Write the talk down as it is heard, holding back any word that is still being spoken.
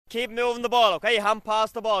keep moving the ball, okay? Hand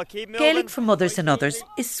pass the ball, keep moving. Gaelic for Mothers and Others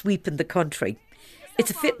is sweeping the country.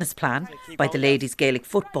 It's a fitness plan by the Ladies Gaelic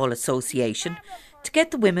Football Association to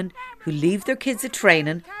get the women who leave their kids at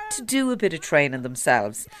training to do a bit of training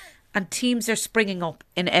themselves. And teams are springing up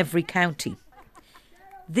in every county.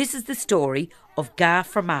 This is the story of Ga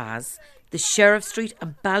Fermaz, the Sheriff Street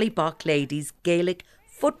and Ballybock Ladies Gaelic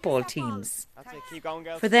football teams.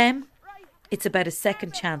 For them, it's about a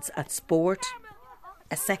second chance at sport,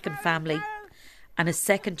 a second family and a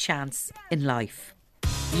second chance in life.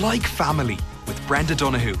 Like family with Brenda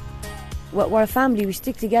Donoghue. We're a family, we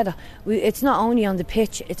stick together. It's not only on the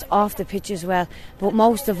pitch, it's off the pitch as well. But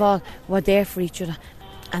most of all, we're there for each other.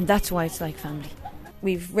 And that's why it's like family.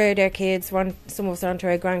 We've reared our kids, some of us are onto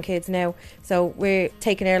our grandkids now, so we're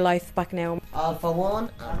taking our life back now. All for one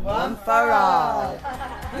and one for all.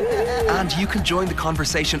 And you can join the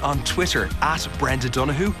conversation on Twitter at Brenda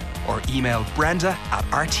Donoghue or email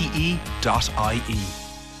brenda@rte.ie.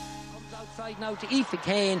 Outside now to Aoife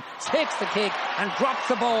Kane, takes the kick and drops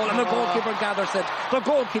the ball, and the goalkeeper gathers it. The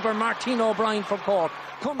goalkeeper, Martin O'Brien from Cork.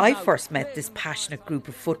 I first met this passionate group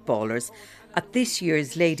of footballers at this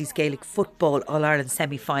year's Ladies Gaelic Football All-Ireland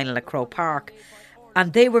semi-final at Croke Park,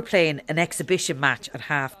 and they were playing an exhibition match at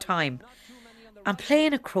half-time. And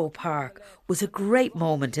playing at Croke Park was a great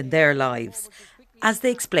moment in their lives, as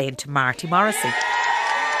they explained to Marty Morrissey.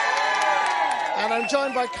 And I'm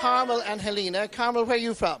joined by Carmel and Helena. Carmel, where are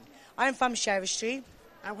you from? I'm from Sheriff Street.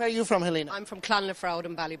 And where are you from, Helena? I'm from Clonlifraud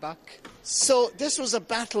and Ballybock. So this was a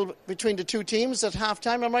battle between the two teams at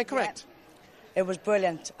half-time, am I correct? Yeah. It was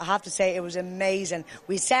brilliant. I have to say it was amazing.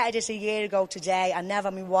 We started this a year ago today, and never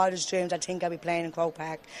in my wildest dreams I think I'll be playing in Croke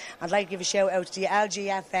Park. I'd like to give a shout out to the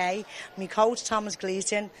LGFA, my coach Thomas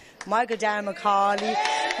Gleeson, Michael Darren McCauley,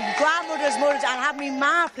 grandmother's mothers, and have my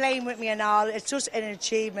ma playing with me and all. It's just an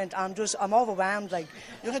achievement. I'm overwhelmed. Like,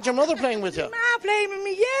 you had your mother playing with you? Ma playing with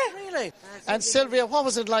me, yeah. Really? And Sylvia, what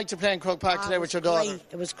was it like to play in Croke Park today with your daughter?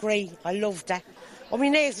 It was great. I loved that. Well, my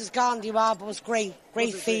nose was gone, but it was great.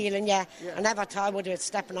 Great feeling, yeah. I never thought I would have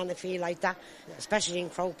stepping on the field like that, especially in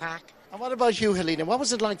Croke Park. And what about you, Helena? What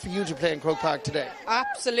was it like for you to play in Croke Park today?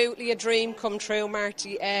 Absolutely a dream come true,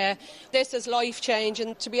 Marty. This is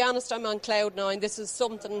life-changing. To be honest, I'm on cloud nine. This is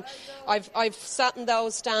something I've sat in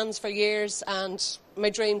those stands for years, and my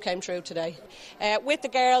dream came true today. With the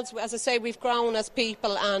girls, as I say, we've grown as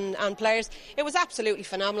people and players. It was absolutely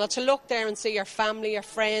phenomenal to look there and see your family, your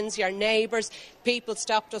friends, your neighbours. People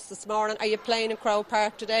stopped us this morning. Are you playing in Croke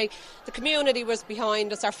Park today? The community was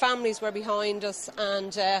behind us, our families were behind us,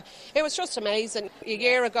 and it was just amazing. A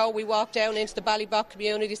year ago we walked down into the Ballybock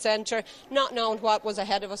Community Centre not knowing what was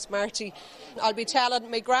ahead of us, Marty. I'll be telling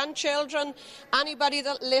my grandchildren, anybody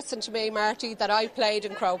that listened to me, Marty, that I played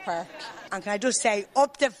in Croke Park. And can I just say,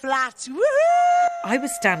 up the flats, woohoo! I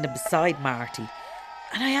was standing beside Marty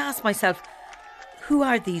and I asked myself, who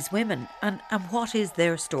are these women and what is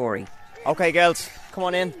their story? Okay, girls, come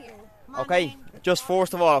on in. Okay, just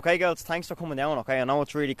first of all, okay, girls, thanks for coming down, okay? I know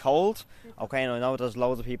it's really cold, okay, and I know there's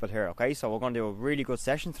loads of people here, okay? So we're going to do a really good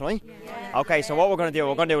session tonight. Yeah. Okay, so what we're going to do,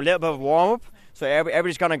 we're going to do a little bit of warm-up. So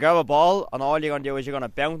everybody's going to grab a ball, and all you're going to do is you're going to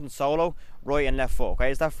bounce and solo right and left foot,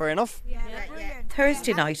 okay? Is that fair enough? Yeah.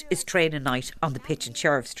 Thursday night is training night on the pitch in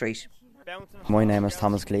Sheriff Street. My name is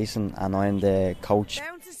Thomas Gleeson and I'm the coach.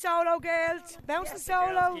 Bounce and solo, girls. Bounce and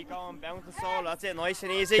solo. Keep going, bounce and solo. That's it, nice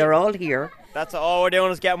and easy. They're all here. That's all we're doing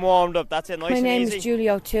is getting warmed up. That's it, nice and easy. My name is Julie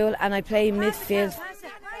O'Toole and I play midfield.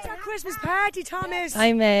 It's our Christmas party, Thomas.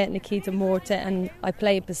 I'm Nikita Morta and I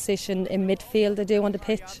play a position in midfield. I do on the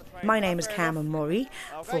pitch. My name is Carmen Murray,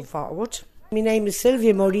 full forward. My name is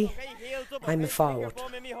Sylvia Murray. I'm a forward.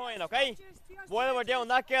 Okay? While we're doing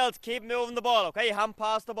that, girls, keep moving the ball, okay? Hand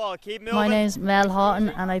pass the ball, keep moving. My name's Mel Houghton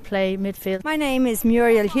and I play midfield. My name is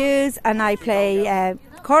Muriel Hughes and I play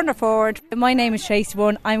corner forward. My name is Tracy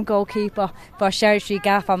Bourne. I'm goalkeeper for Sheriff Street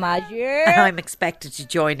Ga Fermaz. Yeah. And I'm expected to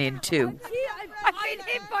join in too. I've been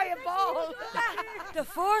hit by a ball. The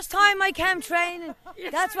first time I came training,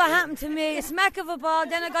 that's what happened to me. A smack of a ball,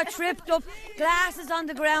 then I got tripped up, glasses on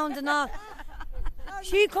the ground and all.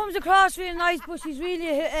 She comes across really nice, but she's really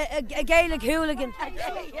a Gaelic hooligan.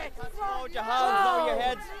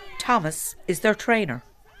 Thomas is their trainer.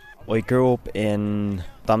 I grew up in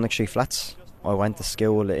Dominic Street Flats. I went to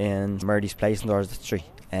school in Murdy's Place in Dorset Street.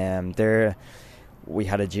 There we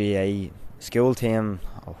had a GA school team.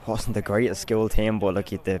 It wasn't the greatest school team, but look,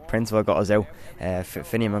 the principal got us out.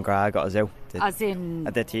 Finian McGrath got us out. As in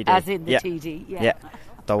the TD. As in the TD, yeah.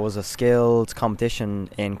 There was a skills competition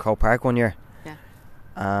in Croke Park one year.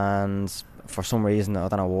 And for some reason, I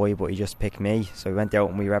don't know why, but he just picked me. So we went out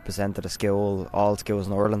and we represented the school, all schools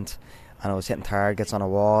in Ireland, and I was hitting targets on a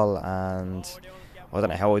wall, and I don't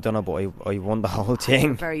know how I done it, but I won the whole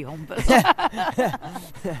thing. Very humble.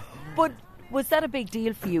 But was that a big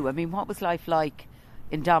deal for you? I mean, what was life like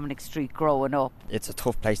in Dominic Street growing up? It's a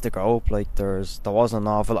tough place to grow up. Like there wasn't an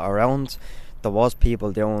awful lot around. There was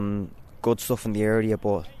people doing good stuff in the area,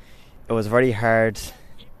 but it was very hard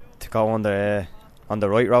to go on the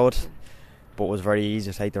right road, but it was very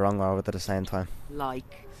easy to take the wrong road at the same time.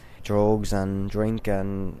 Like drugs and drink,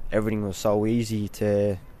 and everything was so easy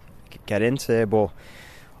to get into, but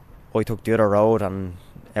I took the other road, and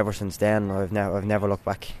ever since then I've never looked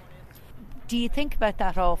back. Do you think about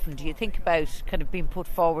that often? Do you think about kind of being put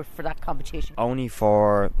forward for that competition? Only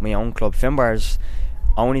for my own club, Finbars.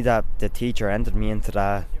 Only that the teacher entered me into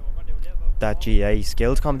that GA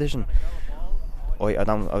skills competition. I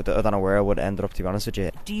don't know where I would have ended up, to be honest with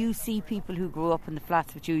you. Do you see people who grew up in the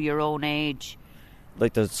flats with you your own age?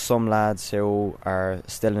 Like there's some lads who are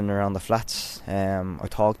still in and around the flats. I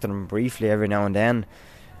talk to them briefly every now and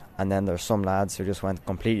then there's some lads who just went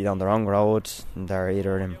completely down the wrong road, and they're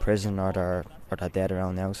either in prison or they're dead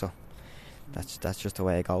around now. So that's just the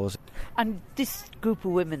way it goes. And this group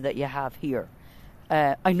of women that you have here,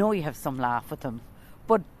 I know you have some laugh with them,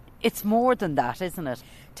 but it's more than that, isn't it?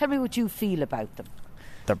 Tell me what you feel about them.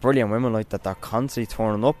 They're brilliant women, like that. They're constantly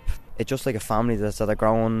turning up. It's just like a family that's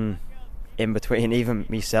growing in between, even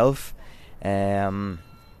myself.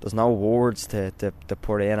 There's no words to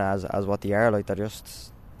put in as what they are. Like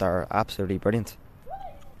they're absolutely brilliant.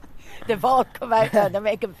 They've all come out there, they're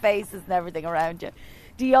making faces and everything around you.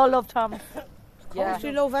 Do you all love Thomas? Of course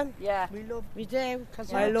we love him. Yeah. We do.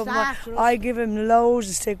 I love him. I give him loads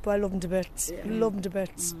of stick, but I love him to bits. Yeah. Love him to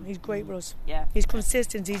bits. He's great with us. Yeah. He's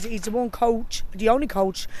consistent. He's the one coach, the only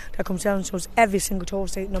coach that comes down to us every single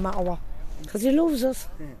Thursday, no matter what. Because he loves us.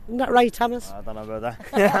 Isn't that right, Thomas? I don't know about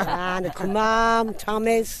that. And come on,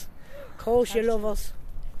 Thomas. Of course you love us.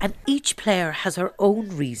 And each player has her own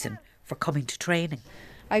reason for coming to training.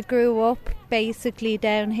 I grew up basically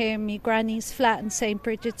down here in my granny's flat in St.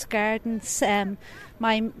 Bridget's Gardens.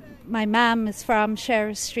 My mum is from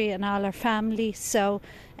Sheriff Street and all her family, so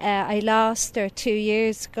I lost her 2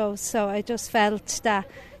 years ago, so I just felt that,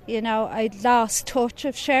 you know, I'd lost touch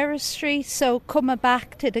of Sheriff Street, so coming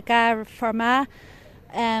back to the Gar for Ma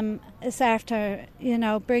is after, you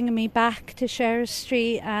know, bringing me back to Sheriff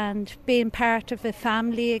Street and being part of a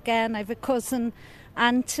family again. I have a cousin,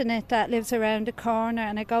 Antoinette, that lives around the corner,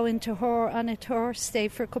 and I go into her on a Thursday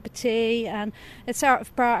for a cup of tea, and it sort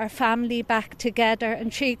of brought our family back together,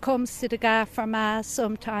 and she comes to the Gar for Mass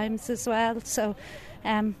sometimes as well. So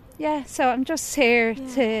so I'm just here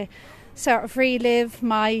to sort of relive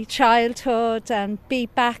my childhood and be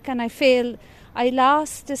back, and I feel I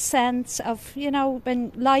lost the sense of, you know,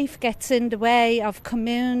 when life gets in the way of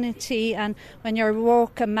community, and when you're a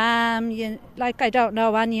working mum, I don't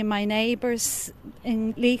know any of my neighbours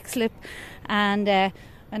in Leixlip, and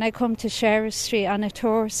when I come to Sheriff Street on a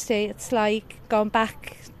Thursday, it's like going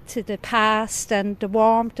back to the past and the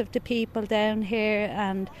warmth of the people down here,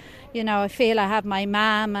 and, you know, I feel I have my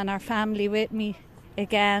mum and our family with me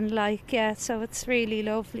again, so it's really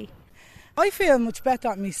lovely. I feel much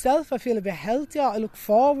better myself. I feel a bit healthier. I look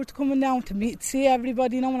forward to coming down to see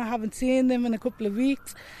everybody, you know, when I haven't seen them in a couple of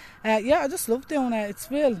weeks. I just love doing it. It's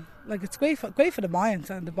great for the mind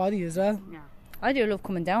and the body as well. Yeah. I do love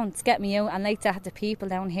coming down. It's get me out, and like to have the people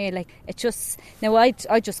down here. Like, it's just, now I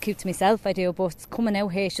just keep to myself, I do, but coming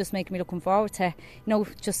out here is just making me looking forward to, you know,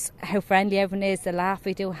 just how friendly everyone is, the laugh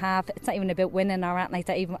we do have. It's not even about winning or anything like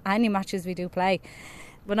that, even any matches we do play.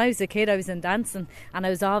 When I was a kid, I was in dancing, and I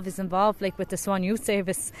was always involved, like with the Swan Youth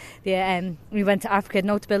Service. We went to Africa,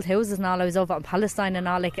 to build houses and all. I was over in Palestine and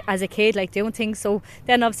all, like as a kid, like doing things. So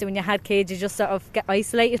then, obviously, when you had kids, you just sort of get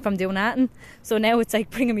isolated from doing that. And so now it's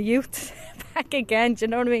like bringing my youth back again. Do you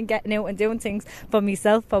know what I mean? Getting out and doing things for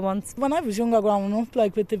myself for once. When I was younger, growing up,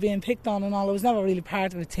 like with the being picked on and all, I was never really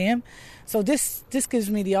part of a team. So this gives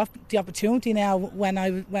me the opportunity now,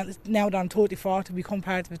 now that I'm 34, to become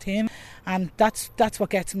part of a team, and that's what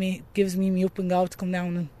gives me up and go to come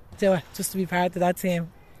down and do it, just to be part of that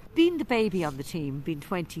team. Being the baby on the team, being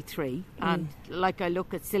 23, and like I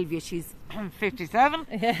look at Sylvia, she's 57.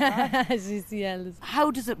 Yeah, she's the eldest.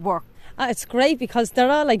 How does it work? It's great because they're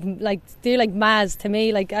all they're like mas to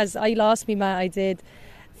me. Like, as I lost me ma, I did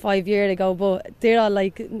 5 years ago, but they're all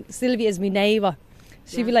like, Sylvia is my neighbour.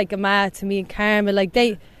 She'd be like a ma to me, and Carmel, like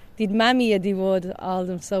they'd mammy they would, all of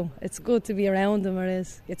them. So it's good to be around them.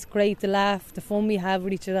 It's great, the laugh, the fun we have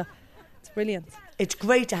with each other. It's brilliant. It's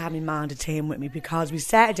great to have my man on the team with me, because we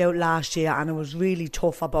started out last year and it was really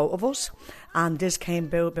tough for both of us, and this came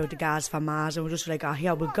about the Guys for Mars, and we're just like,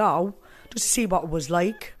 here we go, just to see what it was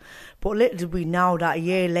like. But little did we know that a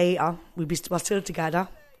year later, we're still together.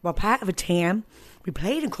 We're part of a team. We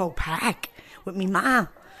played in Croke Park with me ma.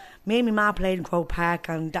 Me and my ma played in Croke Park,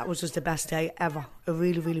 and that was just the best day ever. It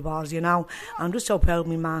really, really was, you know. I'm just so proud of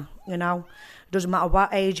me ma, you know. It doesn't matter what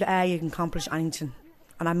age you are, you can accomplish anything.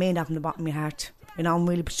 And I mean that from the bottom of my heart. You know, I'm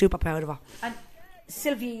really super proud of her. And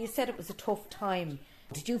Sylvia, you said it was a tough time.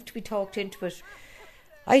 Did you have to be talked into it?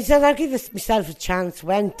 I said I'd give myself a chance.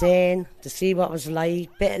 Went in to see what it was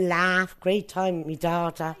like. Bit of laugh, great time with my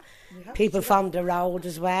daughter. People from the road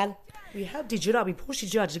as well. We helped each other, we pushed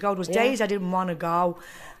each other to go. There was days I didn't want to go,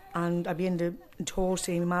 and I'd be in the tour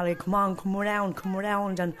scene, my like, come on, come around,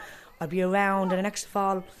 and I'd be around, and the next of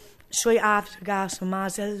all, straight after the gas, and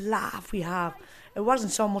Ma's a laugh we have. It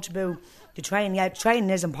wasn't so much about the training. Yeah, training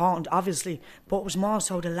is important, obviously, but it was more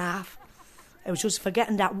so the laugh. It was just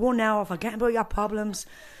forgetting that 1 hour, forgetting about your problems,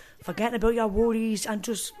 forgetting about your worries, and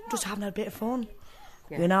just having a bit of fun.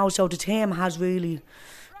 You know, so the team has really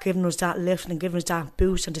given us that lift and given us that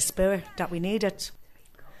boost and the spirit that we needed.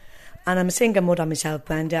 And I'm a single mother myself,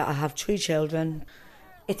 Brenda. I have 3 children.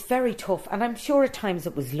 It's very tough, and I'm sure at times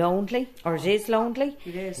it was lonely, or it is lonely.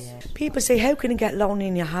 It is. Yeah. People say, how can you get lonely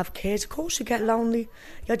when you have kids? Of course you get lonely.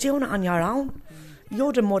 You're doing it on your own.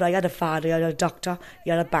 You're the mother, you're the father, you're a doctor,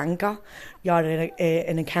 you're a banker, you're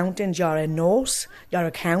an accountant, you're a nurse, you're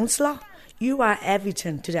a counsellor. You are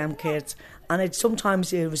everything to them kids. And it's sometimes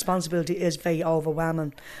the responsibility is very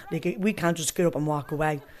overwhelming. Like, we can't just get up and walk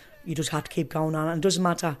away. You just have to keep going on. And it doesn't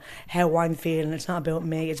matter how I'm feeling. It's not about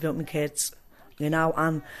me, it's about my kids. You know,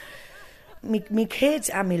 and my kids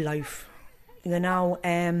are my life. You know,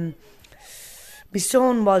 my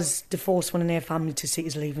son was the first one in their family to see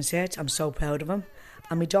his leaving cert. I'm so proud of him.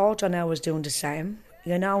 And my daughter now is doing the same.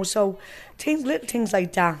 You know, so little things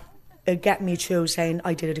like that get me through saying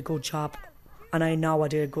I did a good job. And I know I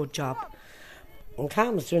did a good job. And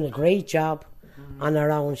Carmen's doing a great job on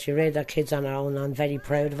her own. She raised her kids on her own. I'm very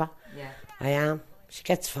proud of her. Yeah. I am. She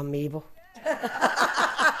gets from me, but...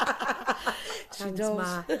 She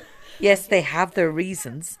does. Yes, they have their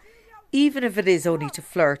reasons, even if it is only to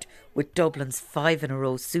flirt with Dublin's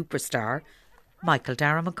 5-in-a-row superstar, Michael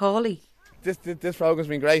Dara Macaulay. This program's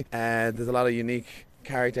been great. There's a lot of unique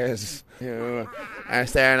characters who are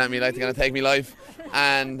staring at me like they're going to take me life,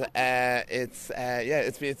 and it's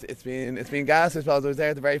been gas. I suppose I was there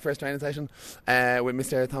at the very first training session with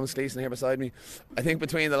Mr. Thomas Gleeson here beside me. I think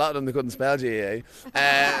between a lot of them they couldn't spell GAA,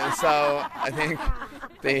 so I think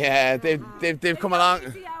they've come along.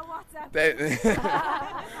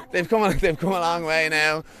 They've come a long way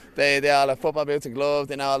now. They all have football boots and gloves.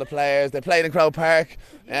 They know all the players. They played in Croke Park.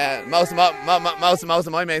 Most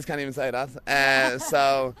of my mates can't even say that.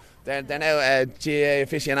 So they're now GAA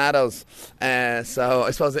aficionados. So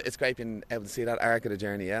I suppose it's great being able to see that arc of the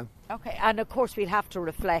journey. Yeah. Okay, and of course we'll have to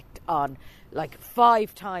reflect on like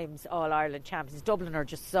 5 times All-Ireland champions. Dublin are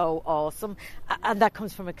just so awesome, and that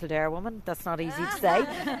comes from a Kildare woman. That's not easy to say.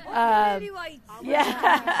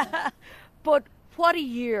 Yeah. But what a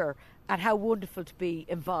year, and how wonderful to be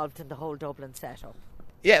involved in the whole Dublin setup.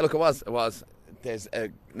 Yeah, look, it was. There's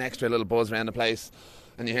an extra little buzz around the place,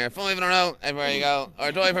 and you hear 5 in a row everywhere you go,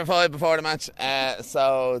 or drive for 5 before the match.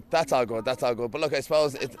 So that's all good. But look, I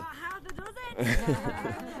suppose it's...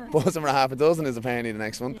 Buzzing for half a dozen is apparently the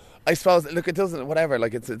next one. I suppose, look, it doesn't, whatever,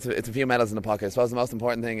 like it's a few medals in the pocket. I suppose the most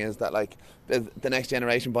important thing is that like the next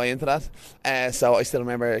generation buy into that. So I still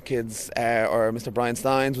remember kids, or Mr. Brian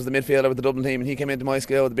Steins was the midfielder with the Dublin team, and he came into my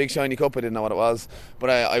school with a big shiny cup. I didn't know what it was, but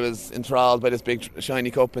I was enthralled by this big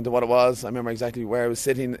shiny cup into what it was. I remember exactly where I was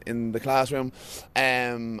sitting in the classroom,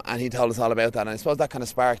 and he told us all about that, and I suppose that kind of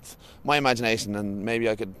sparked my imagination, and maybe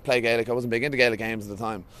I could play Gaelic. I wasn't big into Gaelic games at the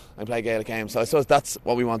time. I played Gaelic games, so I suppose that's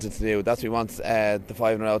what we wanted to do. That's what we want the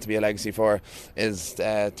 5 in a row to be a legacy for, is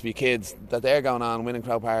to be kids that they're going on winning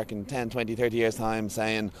Croke Park in 10, 20, 30 years time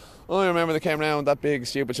saying, oh, I remember they came round with that big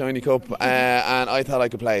stupid shiny cup and I thought I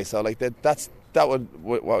could play. So like that would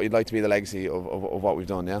what we'd like to be the legacy of what we've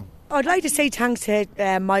done. Yeah. I'd like to say thanks to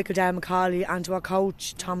Michael Dara Macaulay and to our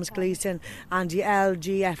coach Thomas Gleeson and the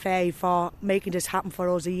LGFA for making this happen for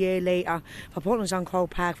us a year later, for putting us on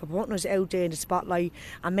Croke Park, for putting us out there in the spotlight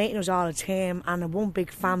and making us all a team and a one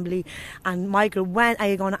big family. And Michael, when are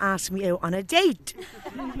you going to ask me out on a date?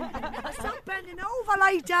 Stop bending over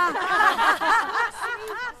like that.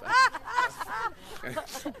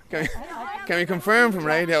 Can we confirm from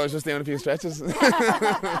radio I was just doing a few stretches?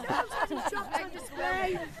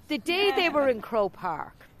 The day they were in Croke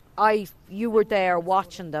Park, you were there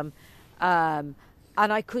watching them, and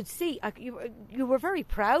And I could see you were very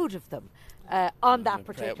proud of them on that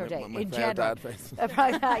particular day. My in proud general, dad face.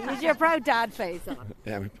 Your proud dad face on.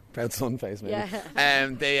 Yeah, my proud son face, maybe. Yeah.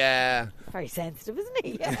 They very sensitive, isn't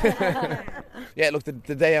he? yeah, look,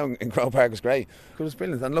 the day out in Croke Park was great. It was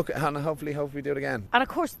brilliant, and look, and hopefully we do it again. And of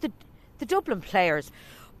course, the Dublin players,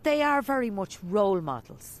 they are very much role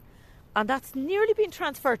models, and that's nearly been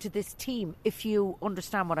transferred to this team. If you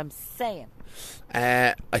understand what I'm saying.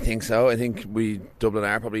 I think so. I think we Dublin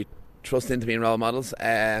are probably trust into being role models.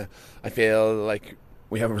 I feel like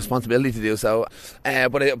we have a responsibility to do so.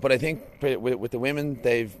 But I think with the women,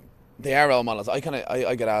 they are role models. I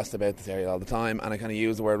get asked about this area all the time, and I kind of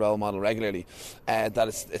use the word role model regularly. That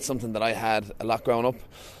it's something that I had a lot growing up.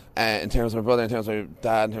 In terms of my brother, in terms of my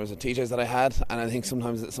dad, in terms of teachers that I had, and I think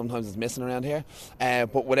sometimes it's missing around here.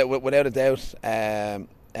 But without a doubt.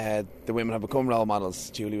 The women have become role models.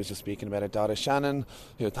 Julie was just speaking about her daughter Shannon,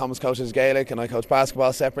 who Thomas coaches Gaelic and I coach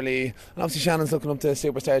basketball separately, and obviously Shannon's looking up to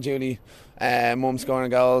superstar Julie. Mum scoring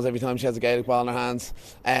goals every time she has a Gaelic ball in her hands.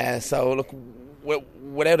 So look,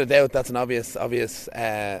 without a doubt, that's an obvious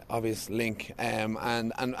link,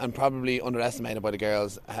 and probably underestimated by the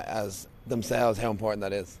girls as themselves how important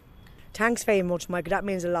that is. Thanks very much, Mike. That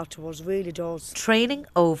means a lot to us, really does. Training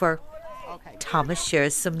over. Thomas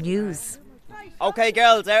shares some news. Okay,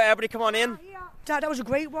 girls, everybody come on in. Dad, that was a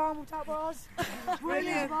great warm-up, that was.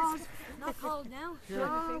 Brilliant. Not cold now.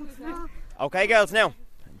 Okay, girls, now,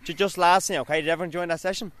 just last thing, okay, did everyone join that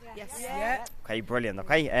session? Yes. Yeah. Okay, brilliant,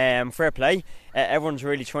 okay. Fair play. Everyone's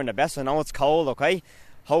really trying their best. I know it's cold, okay.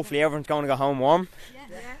 Hopefully everyone's going to go home warm. Yeah.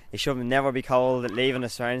 It should never be cold leaving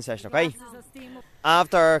this training session, okay.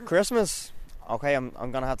 After Christmas, okay, I'm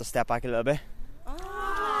going to have to step back a little bit.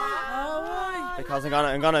 Because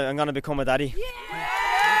I'm gonna become a daddy.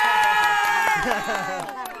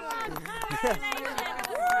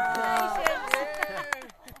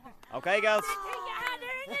 Okay, girls.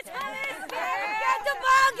 Get the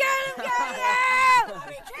ball, get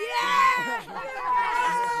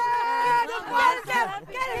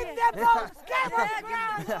him,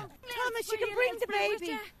 Thomas, you can bring the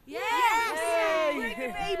baby. Yes. Bring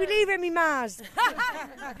the baby, leave it in me ma's.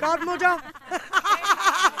 Godmother.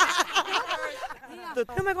 Who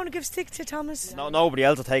am I going to give stick to, Thomas? No, nobody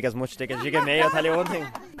else will take as much stick as you give me. I'll tell you one thing.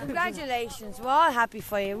 Congratulations, we're all happy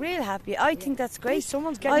for you, real happy. I think that's great.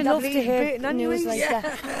 Someone's getting I love to hear news like that.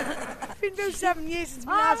 It's been about 7 years since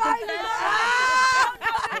we last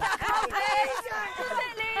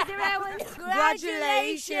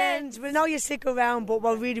Congratulations. We know you stick around, but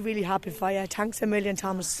we're really, really happy for you. Thanks a million,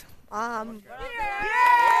 Thomas.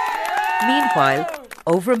 Meanwhile,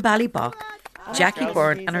 over in Ballybock, Jackie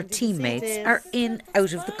Byrne and her teammates are in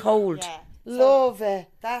out of the cold. Love it.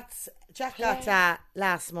 That's Jack got that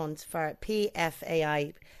last month for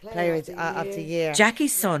PFAI Player of the Year.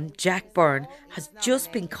 Jackie's son, Jack Byrne, has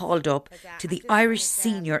just been called up to the Irish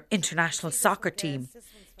senior international soccer team.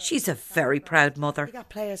 She's a very proud mother. We got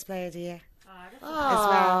Player of the Year. As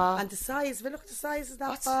well. And the size, we look at the size of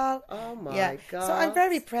that ball. Oh my God. So I'm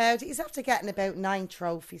very proud. He's after getting about 9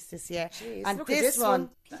 trophies this year. Jeez, and look this one.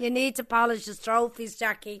 You need to polish his trophies,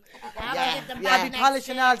 Jackie. I'll be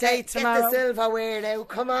polishing all day tomorrow. Get the silverware now,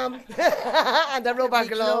 come on. And the rubber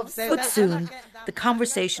gloves. But soon, the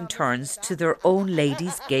conversation turns to their own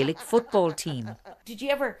ladies' Gaelic football team. Did you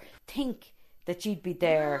ever think that you'd be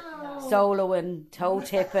there soloing, toe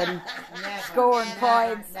tipping, scoring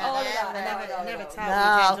points, all of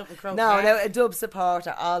that? No, a Dub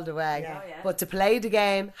supporter all the way. But to play the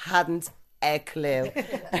game, hadn't a clue.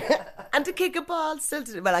 And to kick a ball, still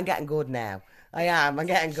well, I'm getting good now. I'm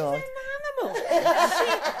getting good. She's an animal.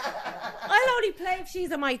 I'll only play if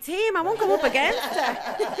she's on my team. I won't come up against her.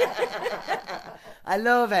 I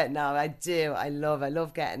love it. No, I do. I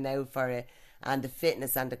love getting out for it. And the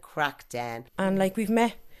fitness and the crack down. And we've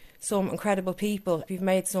met some incredible people. We've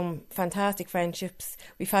made some fantastic friendships.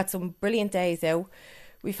 We've had some brilliant days out.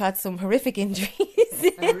 We've had some horrific injuries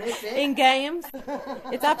in games.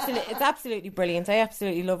 It's absolutely brilliant. I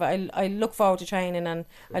absolutely love it. I look forward to training, and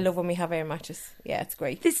I love when we have our matches. Yeah, it's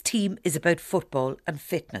great. This team is about football and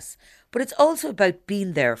fitness, but it's also about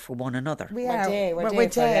being there for one another. We're there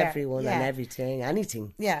for everyone and everything,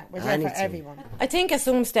 anything. Yeah, we're there for everyone. I think at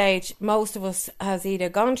some stage, most of us has either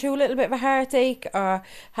gone through a little bit of a heartache or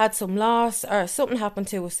had some loss or something happened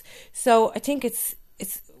to us. So I think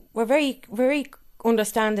we're very, very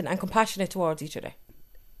understanding and compassionate towards each other.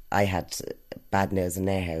 I had bad news in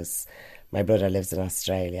their house. My brother lives in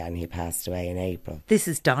Australia and he passed away in April. This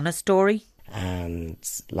is Donna's story. And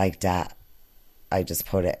like that, I just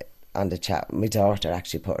put it on the chat. My daughter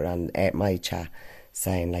actually put it on my chat,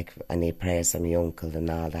 saying I need prayers from my uncle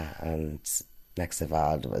and all that. And next of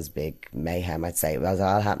all, there was big mayhem, I'd say. It was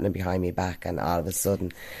all happening behind me back, and all of a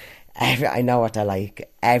sudden, I know what they're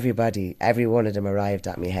like. Everybody, every one of them arrived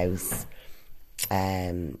at my house,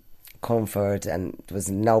 comfort, and there was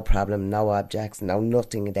no problem, no objects, no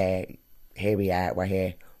nothing there. Here we are, we're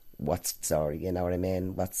here. What's the story? You know what I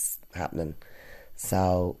mean? What's happening?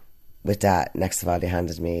 So with that, next of all, they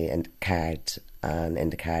handed me a card, and in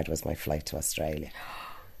the card was my flight to Australia.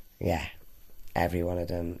 Yeah, every one of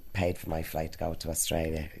them paid for my flight to go to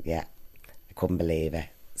Australia. Yeah, I couldn't believe it.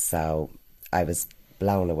 So I was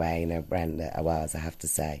blown away. Now, Brenda, I have to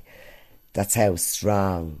say. That's how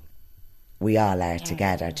strong we all are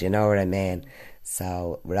together. Do you know what I mean?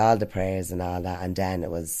 So with all the prayers and all that, and then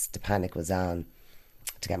the panic was on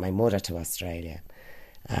to get my mother to Australia,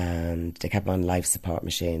 and they kept on life support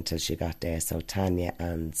machine till she got there. So Tanya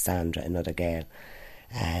and Sandra, another girl,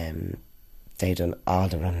 they done all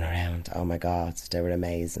the running around. Oh my God, they were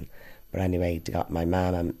amazing. But anyway, they got my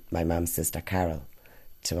mum and my mum's sister Carol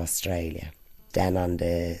to Australia. Then on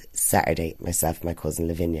the Saturday, myself and my cousin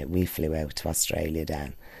Lavinia, we flew out to Australia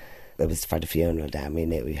then. It was for the funeral then, we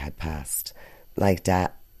knew we had passed. Like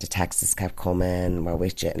that, the taxis kept coming, we're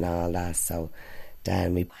with you and all that. So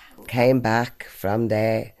then we came back from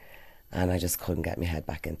there, and I just couldn't get my head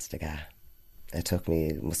back into the car. It took me,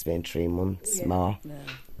 it must have been 3 months more. Yeah.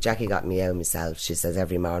 Jackie got me out myself. She says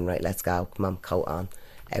every morning, right, let's go, come on, coat on,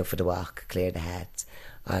 out for the walk, clear the head.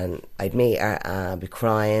 And I'd meet her and I'd be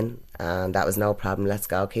crying, and that was no problem. Let's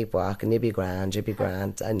go, keep walking, you'll be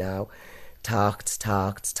grand, I know. Talked.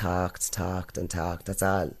 That's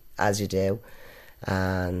all, as you do.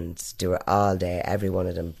 And they were all there, every one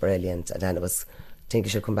of them brilliant. And then it was, I think you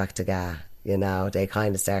should come back to Ga. You know, they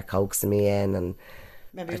kind of start coaxing me in, and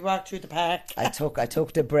maybe walk through the park. I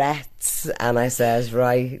took the breaths, and I said,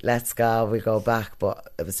 right, let's go, we'll go back.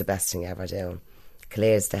 But it was the best thing ever doing.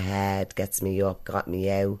 Clears the head, gets me up, got me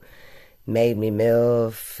out, made me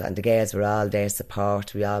move, and the girls were all there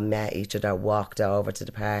support. We all met each other, walked over to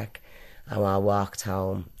the park, and we all walked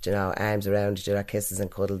home. You know, arms around each other, kisses and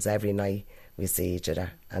cuddles every night. We see each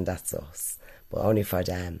other, and that's us. But only for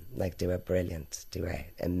them. Like, they were brilliant. They were an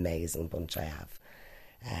amazing bunch I have.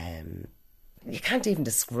 You can't even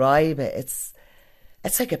describe it. It's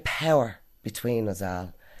like a power between us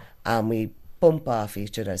all, and we bump off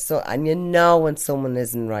each other. So, and you know when someone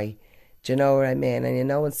isn't right. Do you know what I mean? And you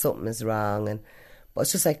know when something is wrong. But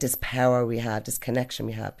it's just like this power we have, this connection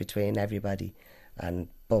we have between everybody, and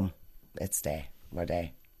boom, it's there. We're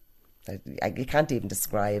there. You can't even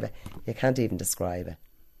describe it. Do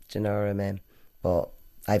you know what I mean? But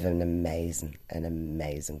I have an amazing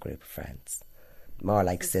group of friends. More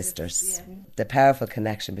like sisters. Yeah. The powerful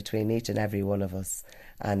connection between each and every one of us.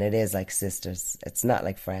 And it is like sisters. It's not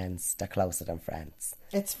like friends. They're closer than friends.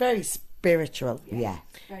 It's very spiritual. Yeah.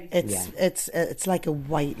 It's like a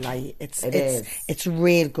white light. It's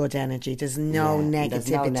real good energy. There's no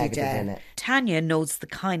negativity in it. Tanya knows the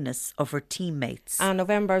kindness of her teammates. In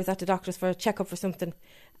November I was at the doctor's for a check-up for something,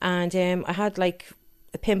 and I had like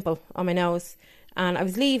a pimple on my nose, and I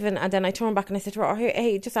was leaving, and then I turned back and I said to her,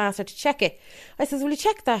 hey, just asked her to check it. I said, will you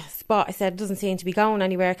check that spot? I said, it doesn't seem to be going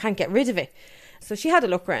anywhere, I can't get rid of it. So she had a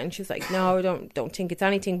look around. She was like, no, I don't think it's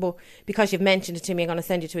anything, but because you've mentioned it to me, I'm going to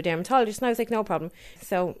send you to a dermatologist. And I was like, no problem.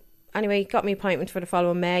 So anyway, got me appointment for the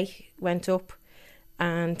following May, went up,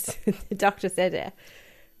 and the doctor said,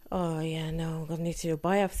 oh yeah, no, I'm going to need to do a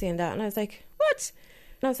biopsy and that. And I was like, what?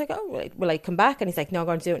 And I was like, oh, will I come back? And he's like, no, I'm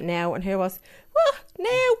going to do it now. And here was, what,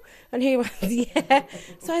 now? And he was, yeah.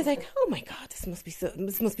 So I was like, oh my God, this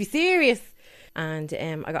must be serious. And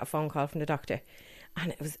I got a phone call from the doctor,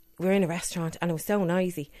 and we were in a restaurant, and it was so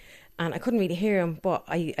noisy, and I couldn't really hear him, but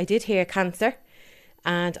I did hear cancer,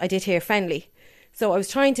 and I did hear friendly. So I was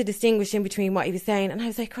trying to distinguish in between what he was saying, and I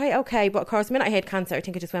was like, right, okay. But of course, the minute I heard cancer, I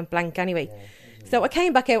think I just went blank anyway. Yeah. So I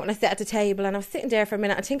came back out and I sat at the table, and I was sitting there for a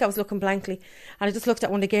minute. I think I was looking blankly, and I just looked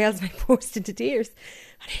at one of the girls and I burst into tears.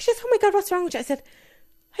 And he says, oh my God, what's wrong with you? I said,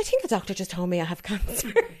 I think the doctor just told me I have cancer.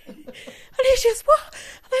 And he says, what?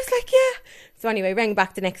 And I was like, yeah. So anyway, rang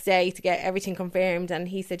back the next day to get everything confirmed, and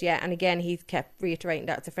he said, yeah. And again, he kept reiterating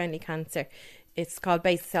that it's a friendly cancer. It's called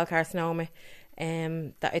basal cell carcinoma.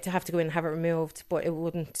 That I'd have to go in and have it removed, but it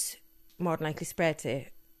wouldn't more than likely spread to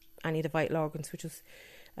any of the vital organs, which was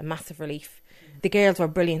a massive relief. The girls were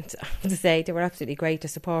brilliant, I have to say. They were absolutely great. The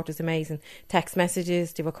support was amazing. Text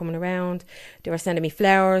messages, they were coming around. They were sending me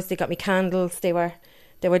flowers. They got me candles. They were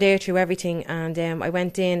there through everything. And I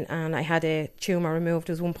went in and I had a tumour removed.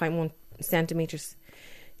 It was 1.1 centimetres.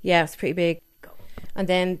 Yeah, it was pretty big. And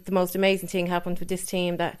then the most amazing thing happened with this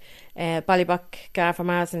team, that Ballybock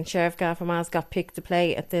Garformaz and Sheriff Garformaz got picked to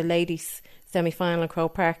play at the ladies' semi-final in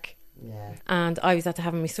Croke Park. Yeah. And I was after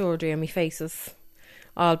having my surgery and my face was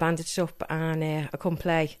all bandaged up, and I couldn't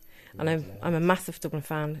play. And I'm a massive Dublin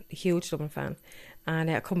fan, a huge Dublin fan.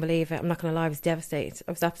 And I couldn't believe it. I'm not going to lie, I was devastated.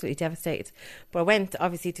 I was absolutely devastated. But I went,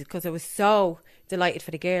 obviously, because I was so delighted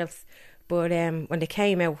for the girls. But when they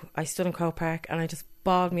came out, I stood in Croke Park and I just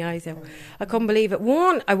bawled my eyes out. I couldn't believe it.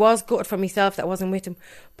 One, I was gutted for myself that I wasn't with them.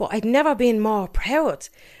 But I'd never been more proud.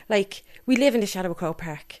 Like, we live in the shadow of Croke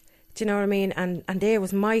Park. Do you know what I mean? And there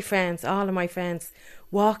was my friends, all of my friends,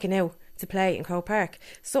 walking out to play in Croke Park.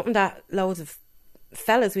 Something that loads of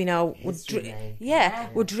fellas we know would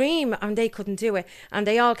dream, and they couldn't do it. And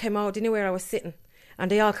they all came out, they knew where I was sitting, and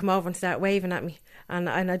they all come over and start waving at me. And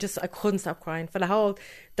I couldn't stop crying. For the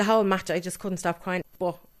whole match, I just couldn't stop crying.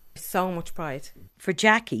 But so much pride. For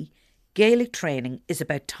Jackie, Gaelic training is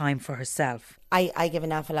about time for herself. I give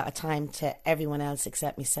an awful lot of time to everyone else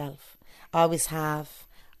except myself. Always have.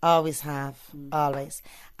 Always.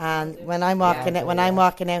 And when I'm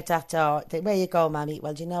walking out that door, where you go, Mammy?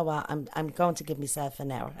 Well, do you know what? I'm going to give myself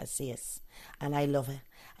an hour. I see it, and I love it,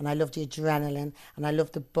 and I love the adrenaline, and I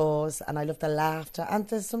love the buzz, and I love the laughter, and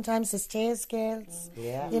sometimes there's tears, girls.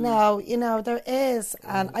 Yeah. You know there is,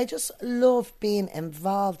 and I just love being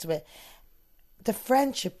involved with the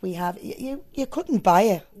friendship we have. You couldn't buy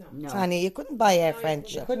it, Tanya. You couldn't buy our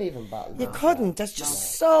friendship. You couldn't even buy it. You couldn't. There's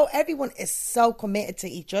just everyone is so committed to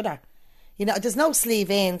each other. You know, there's no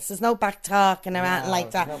sleeve-ins, there's no back talking or anything like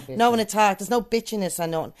that. No one to talk, there's no bitchiness or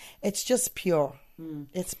nothing. It's just pure.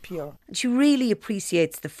 It's pure. She really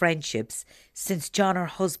appreciates the friendships since John, her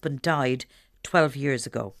husband, died 12 years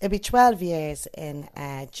ago. It'll be 12 years in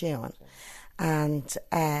June. And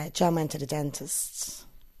John went to the dentist.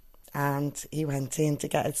 And he went in to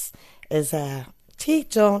get his teeth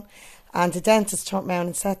done. And the dentist turned around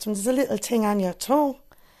and said to him, there's a little thing on your tongue.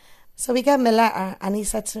 So we gave him a letter, and he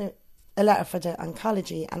said to me, a letter for the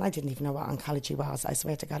oncology, and I didn't even know what oncology was. I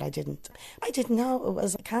swear to God, I didn't know it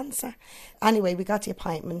was cancer. Anyway, we got the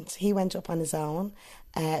appointment. He went up on his own.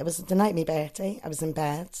 It was the night of my birthday. I was in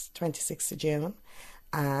bed, 26th of June,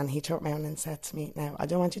 and he turned around and said to me, now, I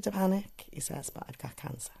don't want you to panic. He says, but I've got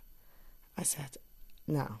cancer. I said,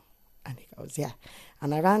 no. And he goes, yeah.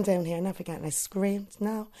 And I ran down here, never forget, and I screamed,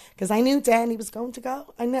 no. Because I knew then he was going to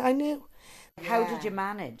go. I knew. How did you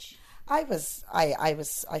manage? I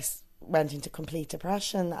went into complete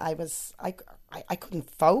depression. I couldn't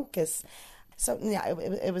focus. So yeah,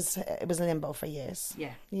 it was limbo for years.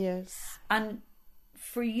 Yeah. Years. And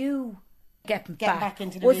for you, getting back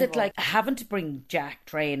into the was real it like having to bring Jack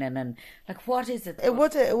training, and like what is it? It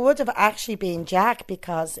would have actually been Jack,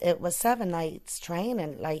 because it was 7 nights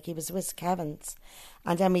training. Like, he was with Kevin's,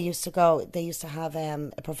 and then we used to go. They used to have a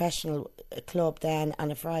professional club then on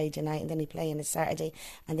a Friday night, and then he'd play on a Saturday,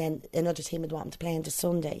 and then another team would want him to play on the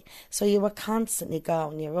Sunday. So you were constantly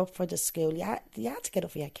going. You're up for the school. You had to get up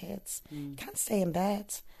for your kids. You can't stay in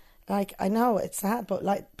bed. Like, I know it's sad, but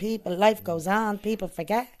like life goes on. People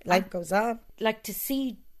forget. Life goes on. Like, to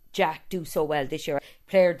see Jack do so well this year,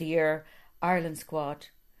 Player of the Year, Ireland squad.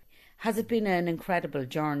 Has it been an incredible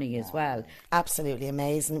journey as well? Absolutely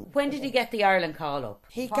amazing. When did he get the Ireland call up?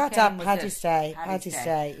 He got up Paddy's Day. Paddy's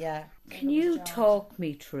Day, yeah. Can you talk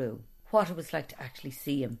me through what it was like to actually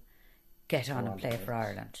see him get on and play for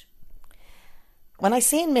Ireland? When I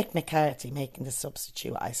seen Mick McCarthy making the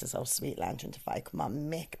substitute, I says, oh, sweet Lantern Defy, come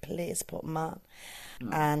on, Mick, please put him on.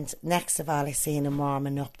 And next of all, I seen him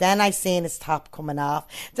warming up. Then I seen his top coming off.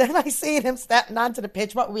 Then I seen him stepping onto the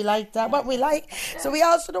pitch. What we like, that, what we like. So we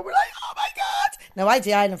all stood up, we're like, oh my God. Now, I had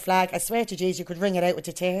the Ireland flag. I swear to Jesus, you could wring it out with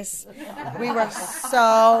the tears. We were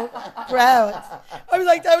so proud. I was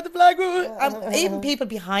like, down with the flag. And even people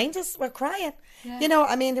behind us were crying. Yeah. You know,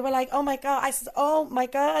 I mean, they were like, oh my God. I said, oh my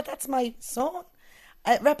God, that's my son.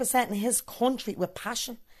 Representing his country with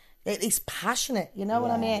passion. He's passionate, you know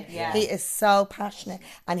what I mean? Yeah. He is so passionate,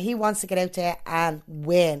 and he wants to get out there and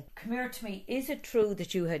win. Come here to me. Is it true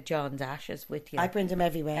that you had John's ashes with you? I bring them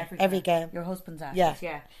everywhere, every game. Your husband's ashes?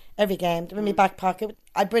 Yeah. Every game. They're in my back pocket.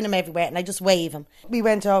 I bring them everywhere, and I just wave them. We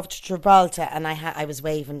went over to Gibraltar, and I was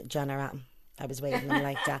waving John O'Ratton. I was waving him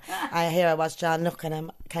like that. Here I was, John, look at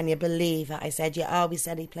him. Can you believe it? I said, you always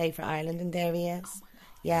said he'd play for Ireland, and there he is.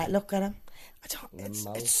 Yeah, look at him.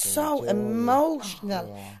 It's so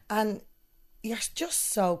emotional, and you're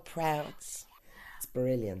just so proud. It's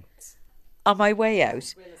brilliant. On my way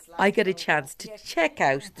out, I get a chance to check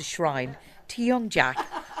out the shrine to young Jack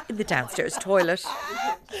in the downstairs toilet.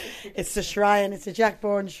 It's the shrine. It's the Jack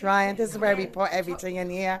Byrne shrine. This is where we put everything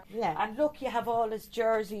in here. Yeah, and look, you have all his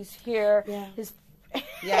jerseys here. Yeah. His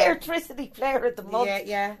electricity player of the month.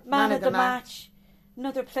 Yeah. Man of the match.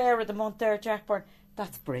 Another player of the month there, Jack Byrne.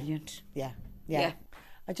 That's brilliant. Yeah.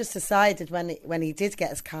 I just decided when he did get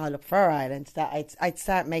his call up for Ireland that I'd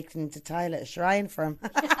start making the toilet a shrine for him.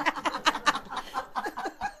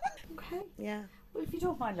 Okay. Yeah. Well, if you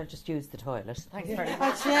don't mind, I'll just use the toilet. Thanks very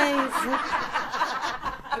much. Oh,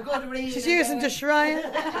 jeez. She's using the shrine.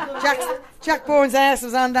 Jack Bourne's ass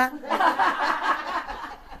was on that.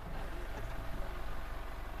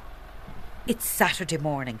 It's Saturday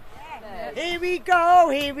morning. Here we go,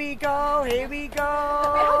 here we go, here we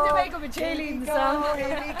go. We have to make up a cheerleading song.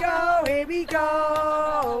 Here we go, here we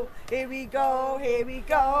go. Here we go, here we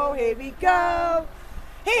go, here we go.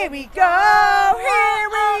 Here we go, here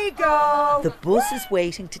we go. The bus is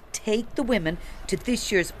waiting to take the women to this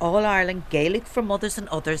year's All-Ireland Gaelic for Mothers and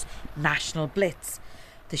Others National Blitz.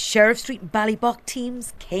 The Sheriff Street and Ballybock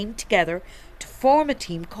teams came together to form a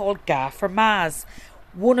team called Ga for Maz,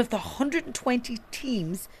 one of the 120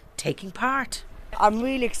 teams taking part. I'm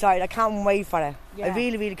really excited. I can't wait for it. Yeah. I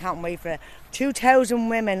really, really can't wait for it. 2,000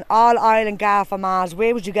 women, all Ireland Ga for Maz.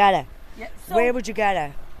 Where would you get it? Yeah, Where would you get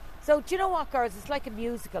it? So do you know what, girls? It's like a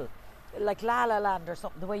musical, like La La Land or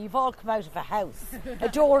something, the way you've all come out of a house, a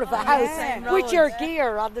door of a house, with your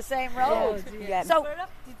gear on the same road. Yeah. So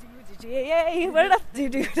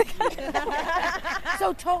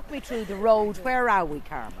so talk me through the road. Where are we,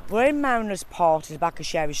 Carmen? We're in Mariners Port, at the back of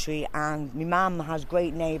Sherry Street, and my mum has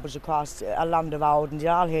great neighbours across along the road, and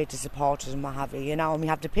they're all here to support us and what have you, you know. And we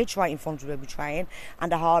have the pitch right in front of where we train,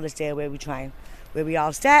 and the hall is there where we train, where we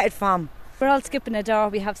all started from. We're all skipping a door.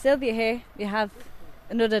 We have Sylvia here, we have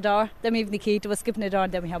another door, then we have Nikita, we're skipping a door,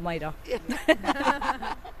 and then we have my door.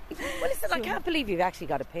 Well, listen, I can't believe you've actually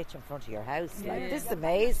got a pitch in front of your house. Like, this is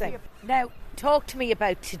amazing. Now, talk to me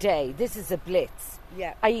about today. This is a blitz.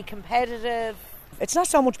 Yeah. Are you competitive? It's not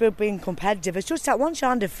so much about being competitive, it's just that once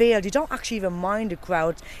you're on the field, you don't actually even mind the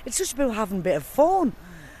crowd. It's just about having a bit of fun.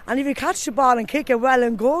 And if you catch the ball and kick it well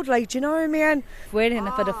and good, like, do you know what I mean? We're in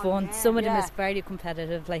it for the fun. Some of them is very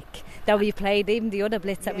competitive, like that we played, even the other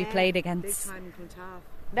blitz that we played against.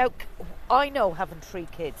 Now, I know, having 3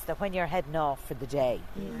 kids, that when you're heading off for the day,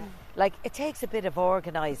 like, it takes a bit of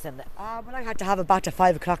organising. But I had to have a bath at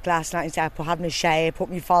 5 o'clock last night instead of having a shave, put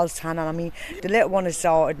my false tan on. I mean, the little one is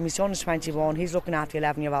sorted, my son is 21, he's looking after the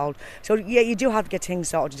 11-year-old. So, yeah, you do have to get things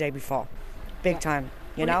sorted the day before. Big time,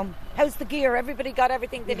 you know? How's the gear? Everybody got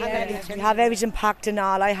everything they need? We have everything packed and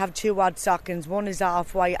all. I have 2 odd stockings. One is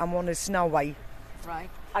off-white and one is snow-white. Right.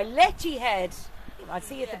 I'll let you head. I'll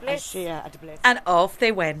see you at the Blitz. See you at the Blitz. And off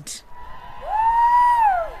they went.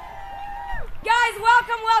 Guys,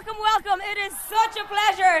 welcome, welcome, welcome. It is such a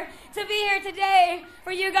pleasure to be here today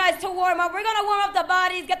for you guys to warm up. We're going to warm up the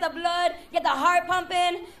bodies, get the blood, get the heart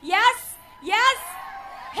pumping. Yes? Yes?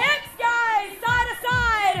 Hips, guys, side to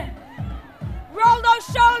side. Roll those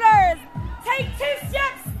shoulders. Take 2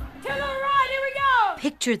 steps to the right. Here we go.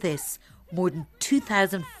 Picture this. More than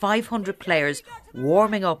 2,500 players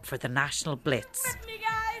warming up for the National Blitz. With me,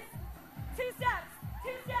 guys. 2 steps.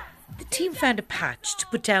 2 steps. The team found a patch to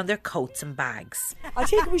put down their coats and bags. I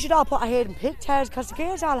think we should all put our hair in pigtails because the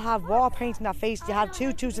girls all have war paint in their face. They have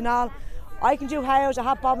tutus and all. I can do hairs. I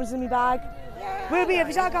have bobbins in my bag. Will we? Have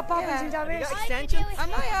you all got bobbins in your wrist? Extensions?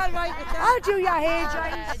 Am I all right with that? I'll do your hair,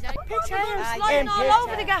 James. Pigtails. Sliding all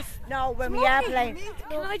over the gaff. No, when we are playing.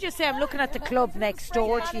 Can I just say, I'm looking at the club next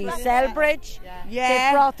door to you, Selbridge. Yeah.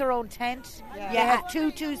 They brought their own tent. They have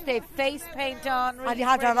tutus, they have face paint on. And they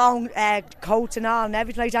have their own coats and all and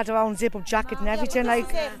everything like that, their own zip-up jacket and everything.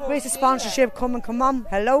 Like, where's the sponsorship coming? Come on,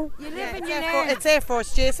 hello? You live in your It's Air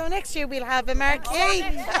Force J, so next year we'll have a marquee.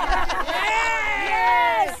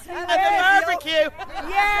 Yes! And a barbecue.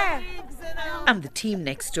 Yeah. And the team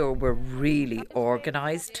next door were really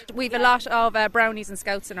organised. We've a lot of brownies and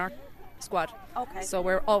scouts in our squad. Okay. So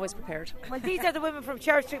we're always prepared. Well, these are the women from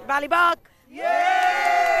Sheriff Street, Ballybock.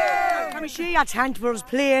 Can we see your tent for us,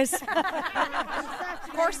 please? Of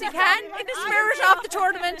course you can. In the spirit of the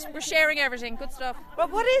tournament, we're sharing everything. Good stuff.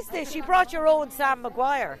 But what is this? You brought your own Sam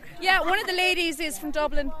Maguire. Yeah, one of the ladies is from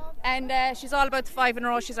Dublin, and she's all about the 5 in a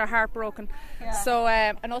row. She's our heartbroken. Yeah. So,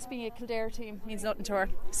 and us being a Kildare team means nothing to her.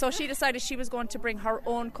 So she decided she was going to bring her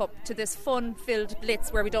own cup to this fun-filled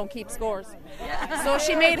blitz where we don't keep scores. Yeah. So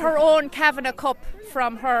she made her own Kavanagh cup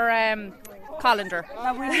from her colander.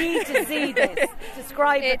 Now we need to see this.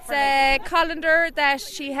 Describe it. It's a colander that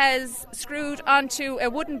she has screwed onto a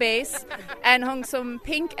wooden base and hung some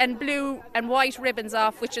pink and blue and white ribbons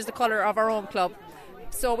off, which is the colour of our own club.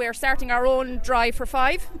 So we're starting our own drive for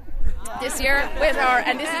 5 this year with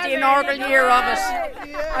and this is the inaugural year of it.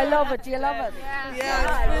 I love it. Do you love it?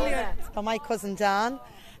 Yeah, it's brilliant. So my cousin Don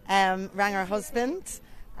rang her husband.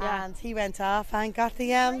 And he went off and got the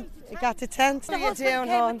tent. What are you doing,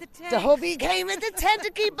 hon? The hubby came with the tent to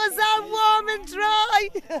keep us all warm and dry.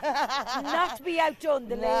 Not to be outdone,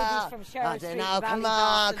 the ladies from Sherwood Street. No, come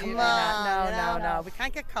on. No, we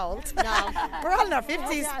can't get cold. No, we're all in our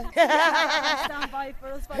 50s. Stand by for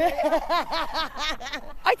us.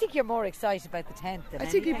 I think you're more excited about the 10th than I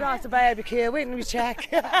think he brought the barbecue. Wait and we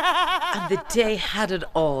check. And the day had it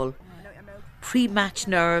all. Pre-match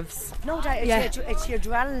nerves. No doubt, it's your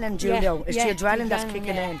adrenaline, Julio. It's your adrenaline that's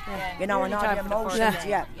kicking in. You know, and all the emotions.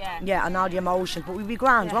 Yeah, and all the emotions. But we'll be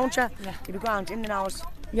grand, won't you? You'll be grand in and out.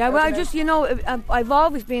 Yeah, well, I just, I've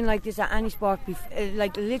always been like this at any sport.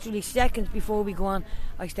 Like literally seconds before we go on,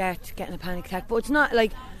 I start getting a panic attack. But it's not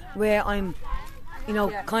like where I'm,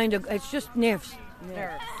 kind of. It's just nerves.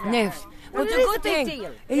 Nerves. But it's a good thing. Big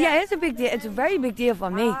deal. Yeah, it's a big deal. It's a very big deal for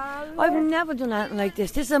me. I've never done anything like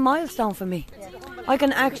this. This is a milestone for me. I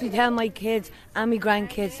can actually tell my kids and my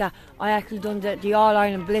grandkids that I actually done the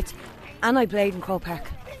All-Ireland Blitz and I played in Croke Park.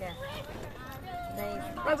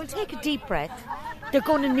 Right, we'll take a deep breath. They're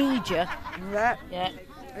going to need you. Yeah.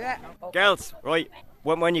 Girls, right,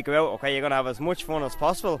 when you go out, okay, you're going to have as much fun as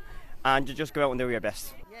possible and you just go out and do your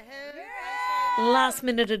best. Last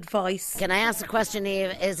minute advice. Can I ask a question,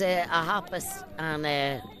 Eve? Is it a hop and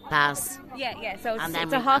a pass? Yeah. So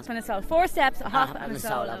it's a hop and a solo. 4 steps, a hop and a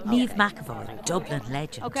solo. Niamh McAvoy, Dublin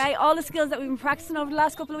legend. Okay, all the skills that we've been practicing over the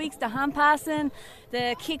last couple of weeks, the hand passing,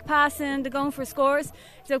 the kick passing, the going for scores.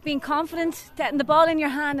 So being confident, getting the ball in your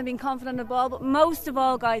hand and being confident in the ball. But most of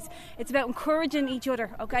all, guys, it's about encouraging each other,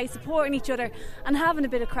 okay, supporting each other and having a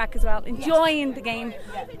bit of crack as well. Enjoying the game,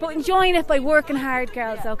 but enjoying it by working hard,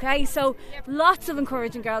 girls, okay? So lots of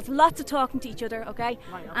encouraging girls, lots of talking to each other, okay?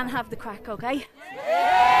 And have the crack, okay?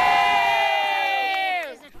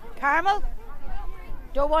 Carmel,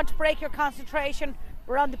 don't want to break your concentration.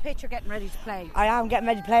 We're on the pitch. You're getting ready to play. I am getting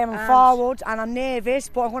ready to play. I'm forward and I'm nervous,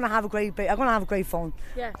 but I'm going to have a great bit. I'm going to have a great fun.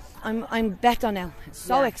 Yeah, I'm better now.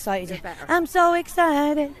 So excited. I'm so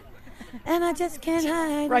excited, and I just can't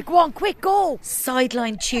hide. Right, go on, quick, go!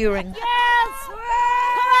 Sideline cheering. Yes! Come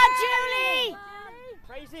on, Julie!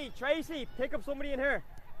 Tracy, pick up somebody in here.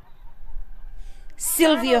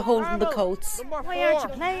 Sylvia holding the coats. Why aren't you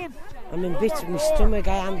playing? I'm in bits with my stomach,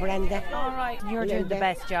 I am, Brenda. All right. You're doing the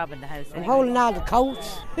best job in the house. I'm holding all the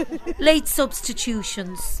coats. Late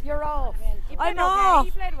substitutions. You're off. I'm off.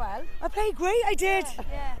 You played well. I played great, I did.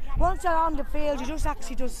 Yeah. Once you're on the field, you just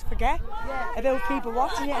actually forget about people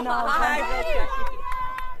watching it and all that.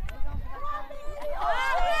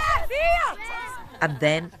 And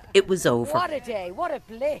then it was over. What a day, what a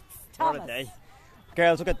blitz. Thomas. What a day.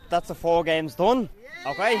 Girls, look, that's the 4 games done,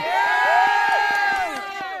 okay?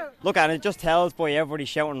 Look, and it just tells by everybody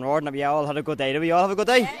shouting and roaring that we all had a good day. Did we all have a good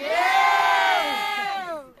day?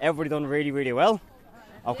 Everybody done really, really well,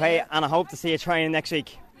 okay? And I hope to see you training next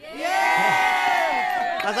week.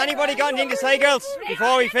 Has anybody got anything to say, girls,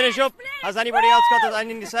 before we finish up? Has anybody else got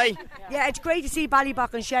anything to say? Yeah, it's great to see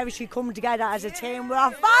Ballybock and Sherwood Street coming together as a team. We're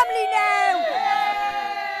a family now!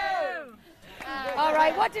 All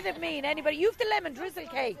right, what did it mean? Anybody? You've the lemon drizzle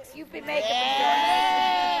cakes. You've been making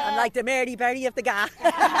them. And like the Mary Berry of the gas.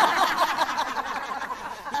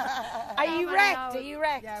 Are you wrecked?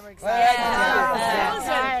 Yeah, we're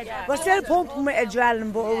excited. We're still pumping with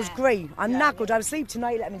adrenaline, but it was great. I'm not good. I'll sleep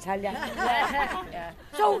tonight, let me tell you.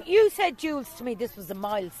 So you said, Jules, to me this was a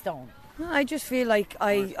milestone. I just feel like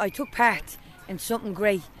I took part in something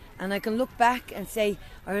great. And I can look back and say,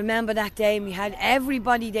 I remember that day and we had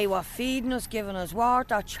everybody, they were feeding us, giving us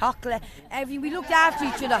water, chocolate, we looked after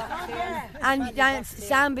each other. And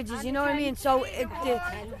sandwiches, you know what I mean? So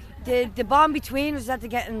the bond between us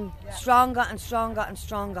started getting stronger and stronger and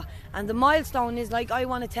stronger. And the milestone is like, I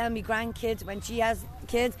want to tell my grandkids, when she has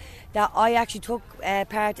kids, that I actually took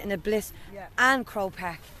part in a Bliss and Croke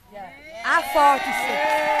Park at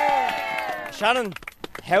 46. Shannon,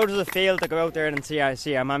 how does it feel to go out there and see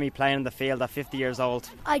our mammy playing in the field at 50 years old?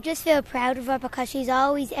 I just feel proud of her because she's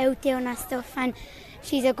always out doing her stuff and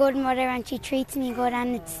she's a good mother and she treats me good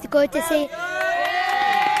and it's good to see.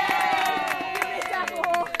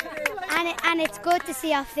 And it's good to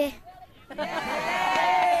see her fit.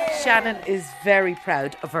 Shannon is very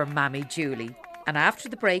proud of her mammy Julie. And after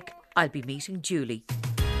the break, I'll be meeting Julie.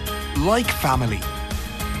 Like family.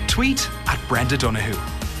 Tweet at Brenda Donoghue.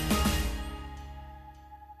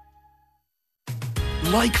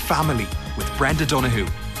 Like Family with Brenda Donoghue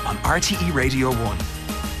on RTE Radio 1.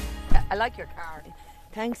 I like your card.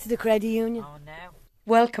 Thanks to the Credit Union. Oh, no.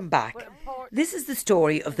 Welcome back. This is the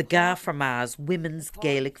story of the Ga Fermaz women's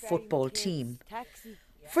Gaelic football team.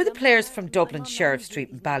 For the players from Dublin, Sheriff Street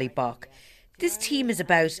and Ballybock, this team is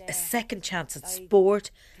about a second chance at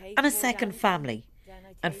sport and a second family.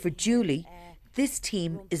 And for Julie, this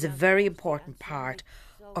team is a very important part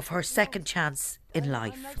of her second chance in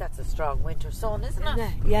life. That's a strong winter sun, isn't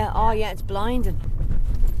it? Yeah, oh yeah, it's blinding.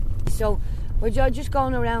 So we're just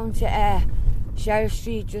going around to Sheriff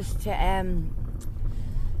Street just to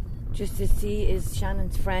see is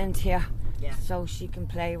Shannon's friend here. Yeah. So she can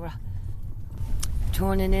play with her.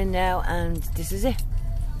 Turning in now, and this is it.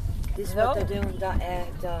 This is what they're doing.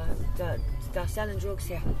 They're selling drugs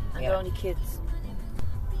here, and they're only kids.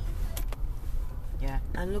 Yeah.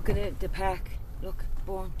 And look at it, the park. Look,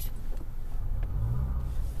 burnt.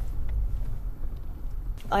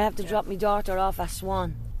 I have to drop my daughter off at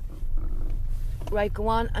Swan. Right, go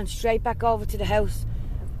on and straight back over to the house.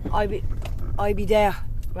 I be there,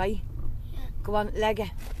 right? Go on, leg it.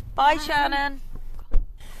 Bye, Shannon.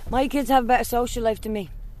 My kids have a better social life than me.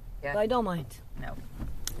 Yeah. But I don't mind. No.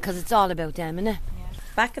 Because it's all about them, innit? Yeah.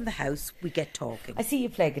 Back in the house, we get talking. I see you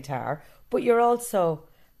play guitar, but you're also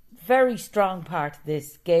very strong part of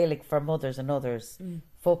this Gaelic for Mothers and Others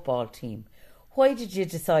football team. Why did you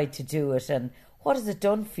decide to do it, and what has it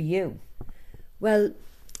done for you? Well,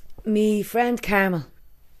 me friend Carmel,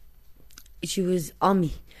 she was on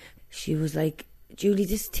me. She was like, Julie,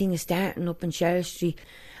 this thing is starting up in Sheriff Street,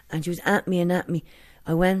 and she was at me and at me.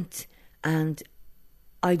 I went and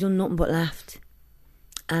I done nothing but laughed.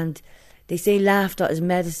 And they say laughter is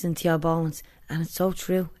medicine to your bones, and it's so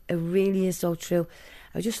true. It really is so true.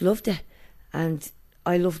 I just loved it, and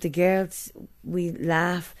I love the girls. We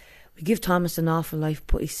laugh. We give Thomas an awful life,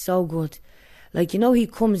 but he's so good. Like, you know, he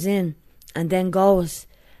comes in and then goes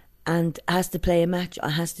and has to play a match or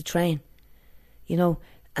has to train, you know,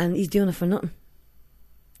 and he's doing it for nothing.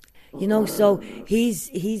 You know, so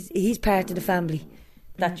he's part of the family.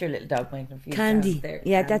 That's your little dog making a few Candy. sounds there.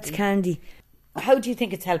 Yeah, Candy. that's Candy. How do you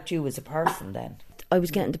think it's helped you as a person then? I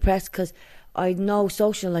was getting depressed because I had no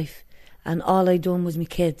social life, and all I done was me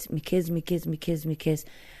kids.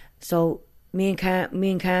 So me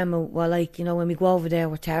and Karma were like, you know, when we go over there,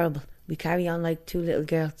 we're terrible. We carry on like two little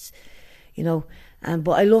girls, you know.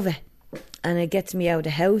 But I love it, and it gets me out of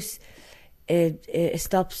the house. It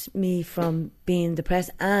stops me from being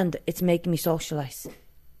depressed, and it's making me socialise,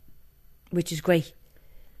 which is great.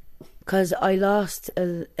 Because I lost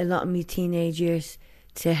a lot of my teenage years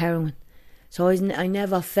to heroin. So I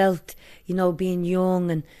never felt, you know, being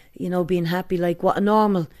young and, you know, being happy like what a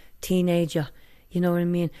normal teenager, you know what I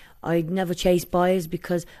mean? I'd never chase boys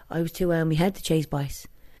because I was too well in my head to chase boys.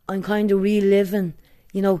 I'm kind of reliving,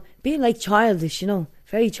 you know, being like childish, you know,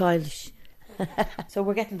 very childish. So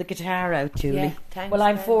we're getting the guitar out, Julie. Yeah, thanks. Well,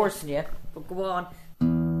 I'm forcing you, but go on.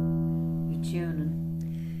 You're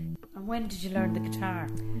tuning. And when did you learn the guitar?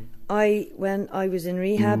 When I was in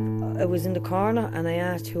rehab, I was in the corner and I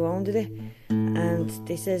asked who owned it, and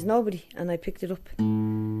they says nobody, and I picked it up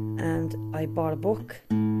and I bought a book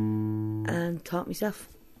and taught myself.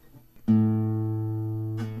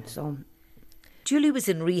 So Julie was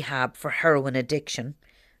in rehab for heroin addiction,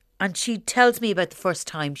 and she tells me about the first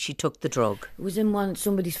time she took the drug. It was in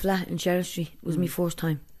somebody's flat in Sheriff Street. It was my first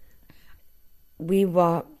time. We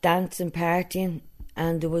were dancing, partying,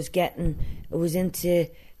 and it was into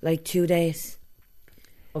like 2 days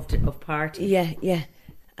of party. Yeah,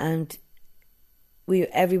 and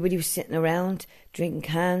everybody was sitting around drinking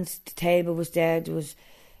cans. The table was there. There was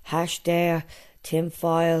hash there, tin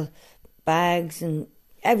foil, bags, and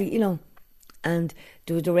you know. And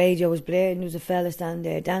there was the radio was blaring. There was a fella standing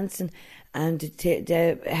there dancing, and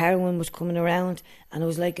the heroin was coming around. And it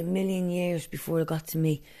was like a million years before it got to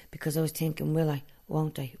me, because I was thinking, will I?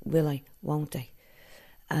 Won't I? Will I? Won't I?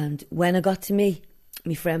 And when it got to me,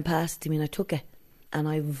 my friend passed it to me and I took it, and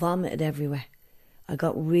I vomited everywhere. I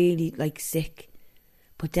got really like sick,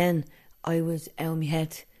 but then I was out of my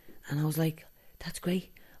head, and I was like, that's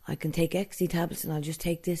great. I can take ecstasy tablets, and I'll just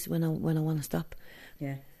take this when I want to stop.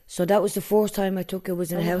 Yeah. So that was the first time I took it.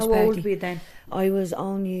 Was in a house how party. How old were you then? I was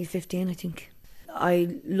only 15, I think.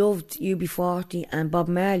 I loved UB40 and Bob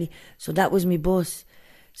Marley, so that was my buzz.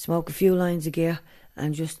 Smoke a few lines of gear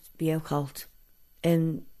and just be out cold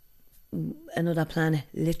in another planet,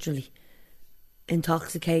 literally.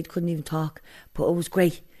 Intoxicated, couldn't even talk, but it was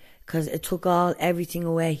great because it took everything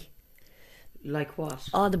away. Like what?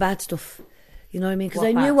 All the bad stuff. You know what I mean? Because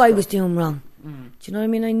I knew I was doing wrong. Do you know what I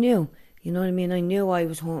mean? I knew. You know what I mean? I knew I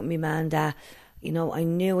was haunting me man and dad. You know, I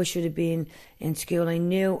knew I should have been in school. I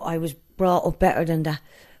knew I was brought up better than that.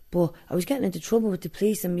 But I was getting into trouble with the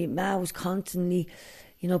police, and my ma was constantly,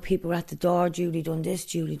 you know, people were at the door, Julie done this,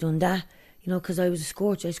 Julie done that. You know, because I was a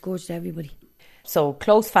scourge. I scourged everybody. So,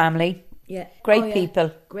 close family. Yeah. Great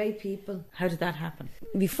people. Great people. How did that happen?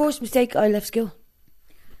 My first mistake, I left school.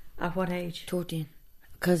 At what age? 13.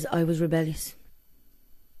 Because I was rebellious.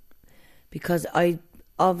 Because I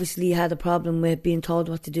obviously had a problem with being told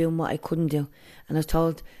what to do and what I couldn't do. And I was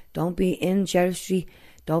told, don't be in Sheriff Street,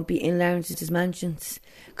 don't be in Lawrence's Mansions,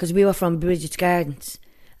 because we were from Bridget's Gardens,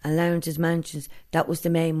 and Lawrence's Mansions, that was the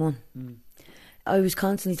main one. I was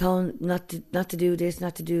constantly told not to do this,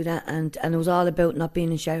 not to do that, and it was all about not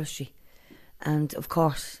being in Sheriff Street. And of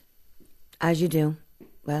course, as you do,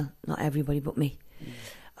 well, not everybody but me,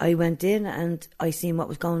 I went in and I seen what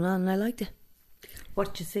was going on and I liked it.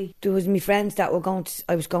 What did you see? There was my friends that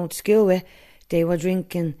I was going to school with. They were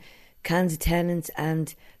drinking cans of Tennent's,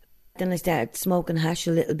 and then I started smoking hash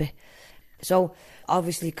a little bit. So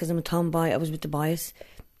obviously, because I'm a tomboy, I was with the boys.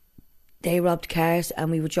 They robbed cars and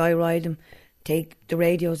we would joyride them, take the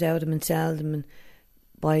radios out of them and sell them, and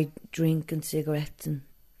buy drink and cigarettes and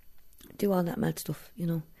do all that mad stuff, you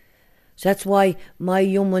know. So that's why my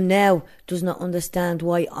young one now does not understand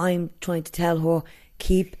why I'm trying to tell her,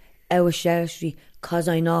 keep out of Sheriff Street, because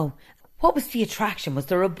I know. What was the attraction? Was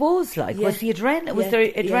there a buzz like? Yeah. Was there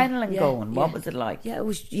adrenaline going? What was it like? Yeah, it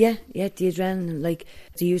was. Yeah, the adrenaline. Like,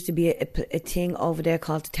 there used to be a thing over there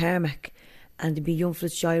called the Tarmac, and there'd be young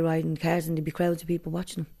fellas joyriding cars, and there'd be crowds of people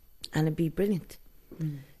watching them, and it'd be brilliant.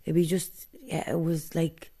 It'd be just, it was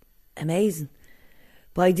like amazing.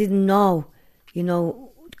 But I didn't know, you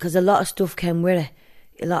know, because a lot of stuff came with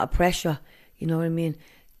it, a lot of pressure. You know what I mean?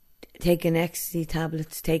 Taking ecstasy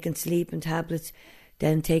tablets, taking sleeping tablets,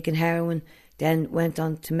 then taking heroin, then went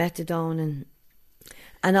on to methadone,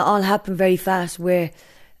 and it all happened very fast, where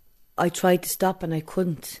I tried to stop and I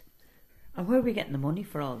couldn't. And where were we getting the money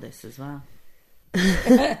for all this as well?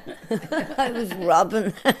 I was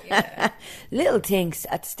robbing little things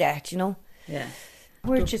at the start, you know. Yeah.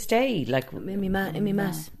 Where'd you stay? Like in my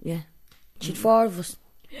mass, yeah. She'd 4 of us.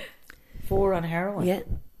 4 on heroin? Yeah.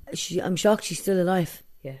 I'm shocked she's still alive.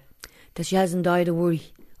 Yeah. That she hasn't died of worry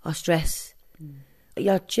or stress.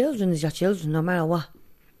 Your children is your children, no matter what.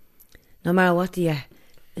 No matter what they are,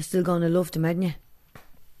 you're still going to love them, aren't you?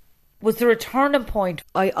 Was there a turning point?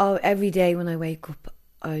 Every day when I wake up,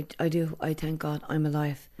 I thank God I'm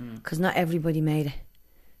alive, because not everybody made it.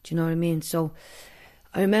 Do you know what I mean? So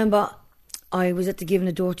I remember I was at the giving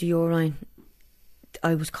a dirty urine.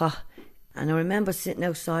 I was caught, and I remember sitting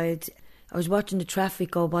outside. I was watching the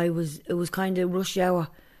traffic go by. It was kind of rush hour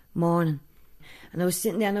morning, and I was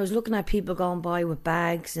sitting there and I was looking at people going by with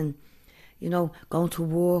bags and, you know, going to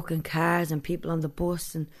work and cars and people on the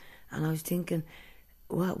bus, and I was thinking,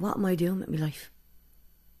 what am I doing with my life?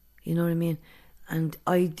 You know what I mean? And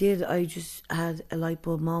I just had a light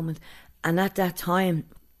bulb moment. And at that time,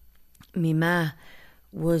 my ma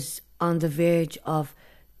was on the verge of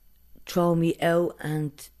throwing me out,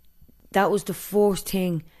 and that was the first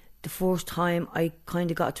time I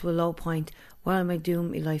kind of got to a low point. What am I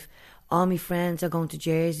doing with my life? All my friends are going to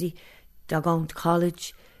Jersey, they're going to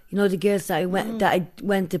college. You know, the girls that I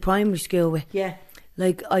went to primary school with. Yeah.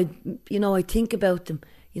 Like, I think about them,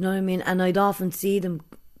 you know what I mean? And I'd often see them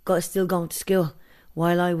still going to school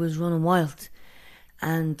while I was running wild.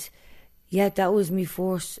 And yeah, that was my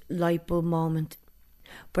first light bulb moment.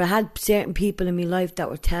 But I had certain people in my life that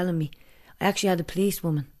were telling me. I actually had a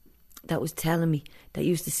policewoman that was telling me, that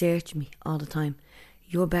used to search me all the time.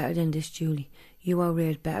 You're better than this, Julie. You are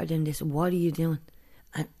really better than this. What are you doing?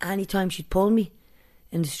 And any time she'd pull me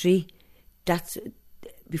in the street, that's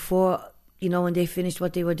before, you know, when they finished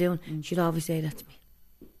what they were doing, she'd always say that to me.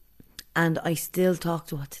 And I still talk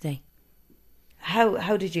to her today.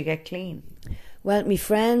 How did you get clean? Well,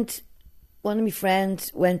 one of my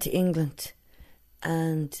friends went to England,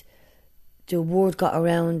 and the word got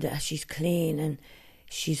around that she's clean and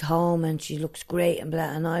she's home and she looks great and blah.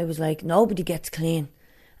 And I was like, nobody gets clean.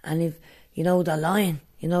 And if, you know, they're lying,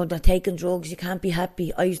 you know, they're taking drugs, you can't be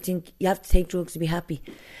happy. I used to think you have to take drugs to be happy.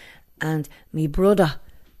 And my brother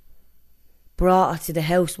brought her to the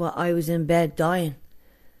house while I was in bed dying.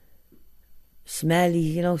 Smelly,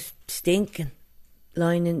 you know, stinking,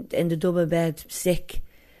 lying in the double bed, sick.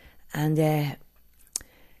 And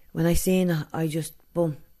when I seen her, I just,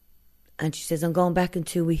 boom. And she says, I'm going back in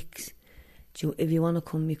 2 weeks. If you want to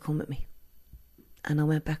come, you come with me. And I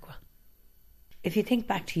went back with her. If you think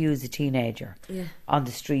back to you as a teenager on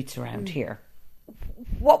the streets around here,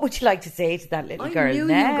 what would you like to say to that little girl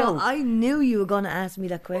now? I knew you were going to ask me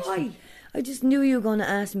that question. Why? I just knew you were going to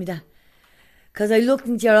ask me that. Because I looked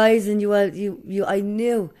into your eyes and I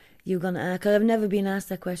knew you were going to ask. Because I've never been asked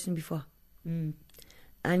that question before.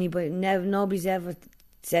 Nobody's ever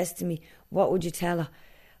says to me, what would you tell her?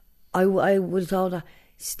 I would have told her,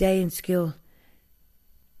 stay in school.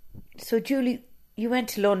 So, Julie, you went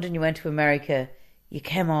to London, you went to America, you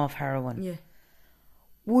came off heroin. Yeah.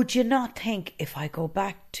 Would you not think, if I go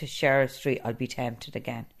back to Sheriff Street, I'll be tempted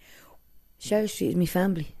again? Sheriff Street is my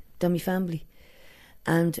family. They're my family.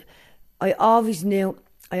 And I always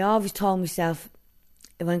told myself,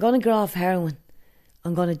 if I'm going to get off heroin,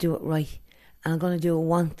 I'm going to do it right. And I'm going to do it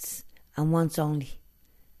once and once only.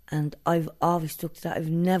 And I've always stuck to that. I've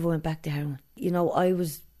never went back to heroin. You know, I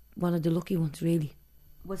was one of the lucky ones, really.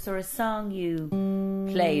 Was there a song you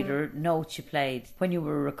played or notes you played when you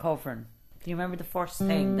were recovering? Do you remember the first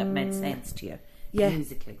thing that made sense to you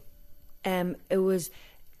musically? It was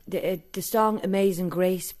the song Amazing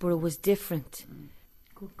Grace, but it was different.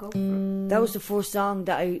 Good, go for it. That was the first song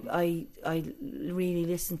that I really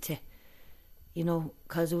listened to, you know,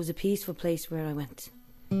 because it was a peaceful place where I went.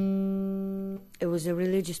 It was a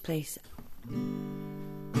religious place.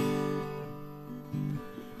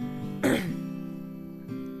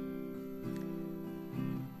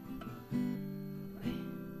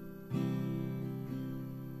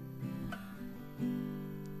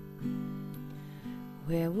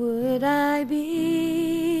 Where would I be?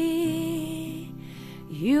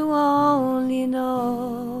 You only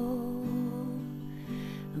know.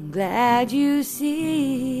 I'm glad you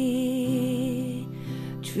see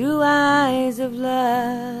true eyes of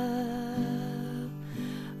love,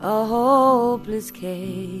 a hopeless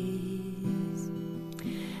case,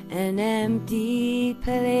 an empty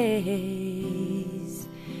place,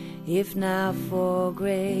 if not for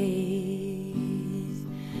grace.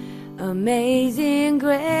 Amazing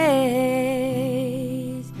grace,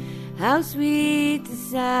 how sweet the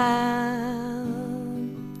sound.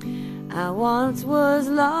 I once was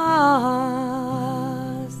lost,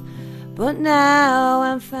 but now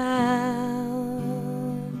I'm found.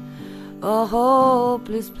 A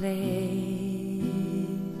hopeless place,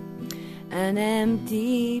 an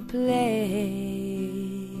empty place,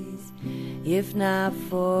 if not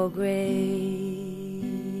for grace.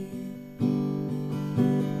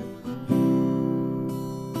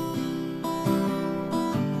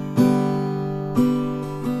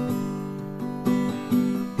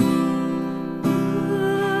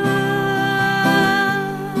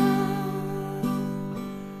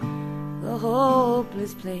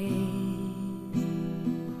 Place,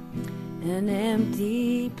 an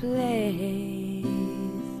empty place,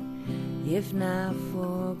 if not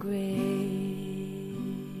for grace,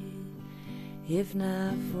 if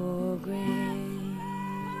not for grace.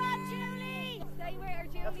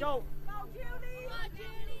 Let's go.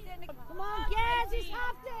 Come on, kids, you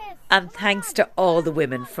have this. And thanks to all the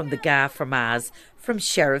women from the GA Fermaz, from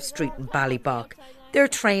Sheriff Street in Ballybock, their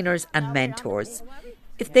trainers and mentors.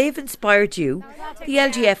 If they've inspired you, the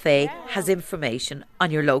LGFA has information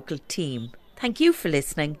on your local team. Thank you for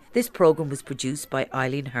listening. This programme was produced by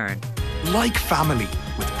Eileen Hearn. Like Family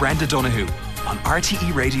with Brenda Donoghue on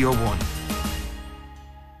RTE Radio 1.